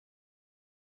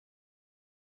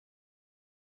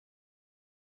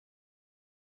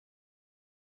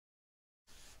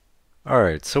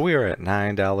Alright, so we are at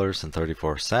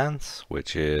 $9.34,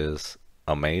 which is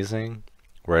amazing.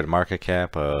 We're at a market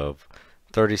cap of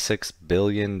 $36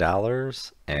 billion,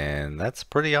 and that's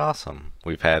pretty awesome.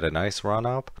 We've had a nice run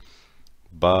up,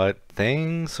 but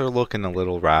things are looking a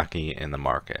little rocky in the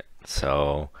market.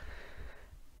 So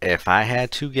if I had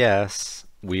to guess,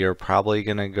 we are probably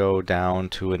going to go down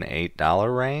to an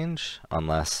 $8 range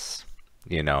unless,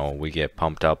 we get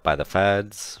pumped up by the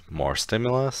feds, more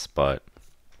stimulus, but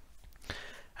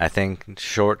I think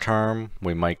short term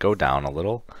we might go down a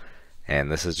little,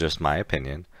 and this is just my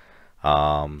opinion.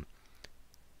 Um,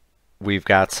 we've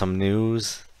got some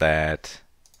news that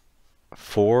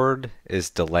Ford is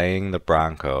delaying the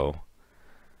Bronco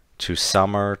to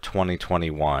summer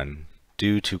 2021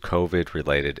 due to COVID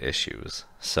related issues.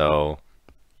 So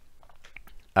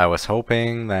I was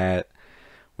hoping that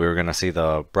we were going to see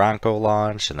the Bronco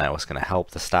launch and that was going to help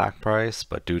the stock price,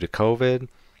 but due to COVID,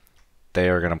 they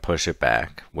are going to push it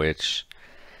back, which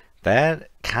that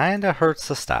kind of hurts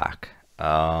the stock.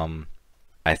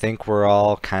 I think we're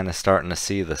all kind of starting to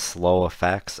see the slow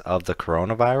effects of the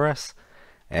coronavirus,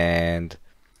 and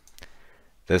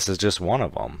this is just one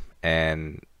of them.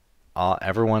 And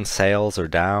everyone's sales are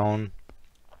down.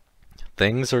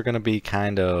 Things are going to be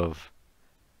kind of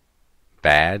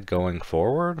bad going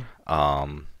forward.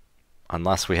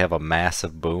 Unless we have a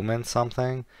massive boom in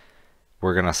something,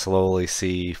 we're going to slowly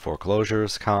see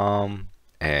foreclosures come,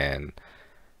 and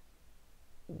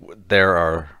there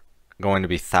are going to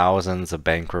be thousands of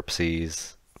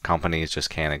bankruptcies. Companies just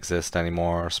can't exist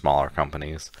anymore, smaller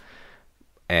companies.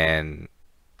 And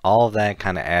all of that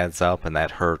kind of adds up, and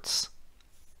that hurts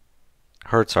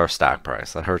our stock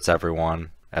price. That hurts everyone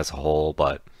as a whole,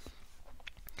 but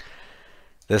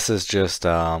this is just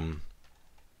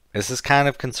this is kind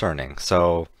of concerning.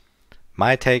 So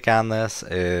my take on this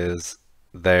is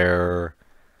there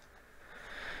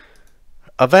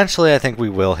eventually I think we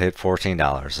will hit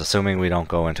 $14, assuming we don't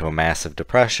go into a massive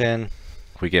depression,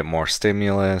 we get more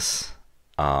stimulus.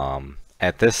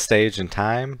 At this stage in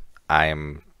time, I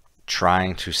am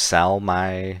trying to sell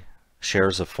my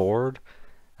shares of Ford.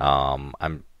 I'm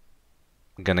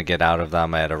gonna get out of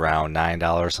them at around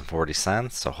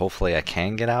 $9.40, so hopefully I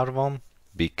can get out of them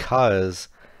because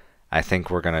I think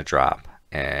we're gonna drop.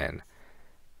 And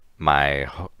my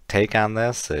take on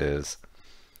this is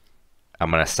I'm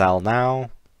gonna sell now,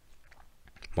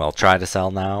 well, try to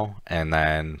sell now, and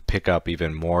then pick up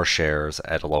even more shares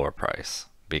at a lower price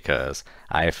because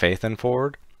I have faith in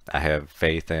Ford. I have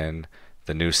faith in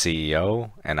the new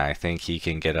CEO, and I think he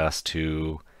can get us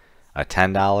to a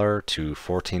 $10 to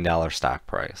 $14 stock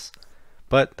price.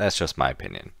 But that's just my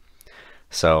opinion.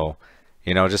 So,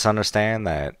 just understand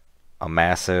that a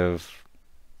massive,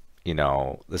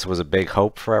 this was a big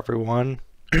hope for everyone,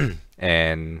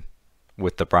 and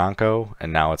with the Bronco,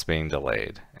 and now it's being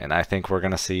delayed. And I think we're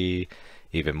going to see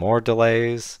even more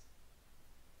delays.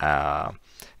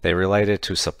 They relate it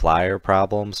to supplier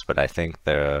problems, but I think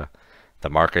the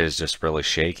market is just really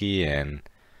shaky, and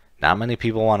not many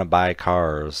people want to buy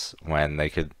cars when they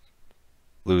could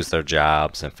lose their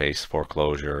jobs and face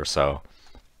foreclosure. So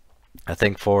I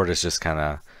think Ford is just kind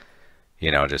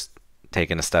of, just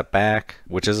taking a step back,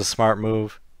 which is a smart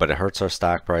move, but it hurts our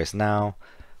stock price now.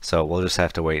 So we'll just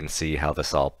have to wait and see how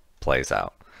this all plays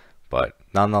out. But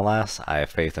nonetheless, I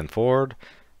have faith in Ford,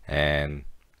 and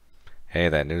hey,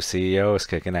 that new CEO is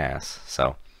kicking ass.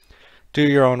 So do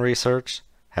your own research,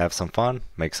 have some fun,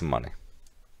 make some money.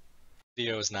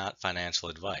 Video is not financial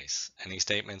advice. Any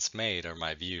statements made are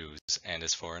my views and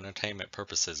is for entertainment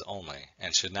purposes only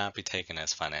and should not be taken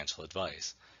as financial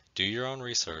advice. Do your own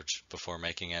research before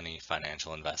making any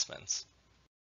financial investments.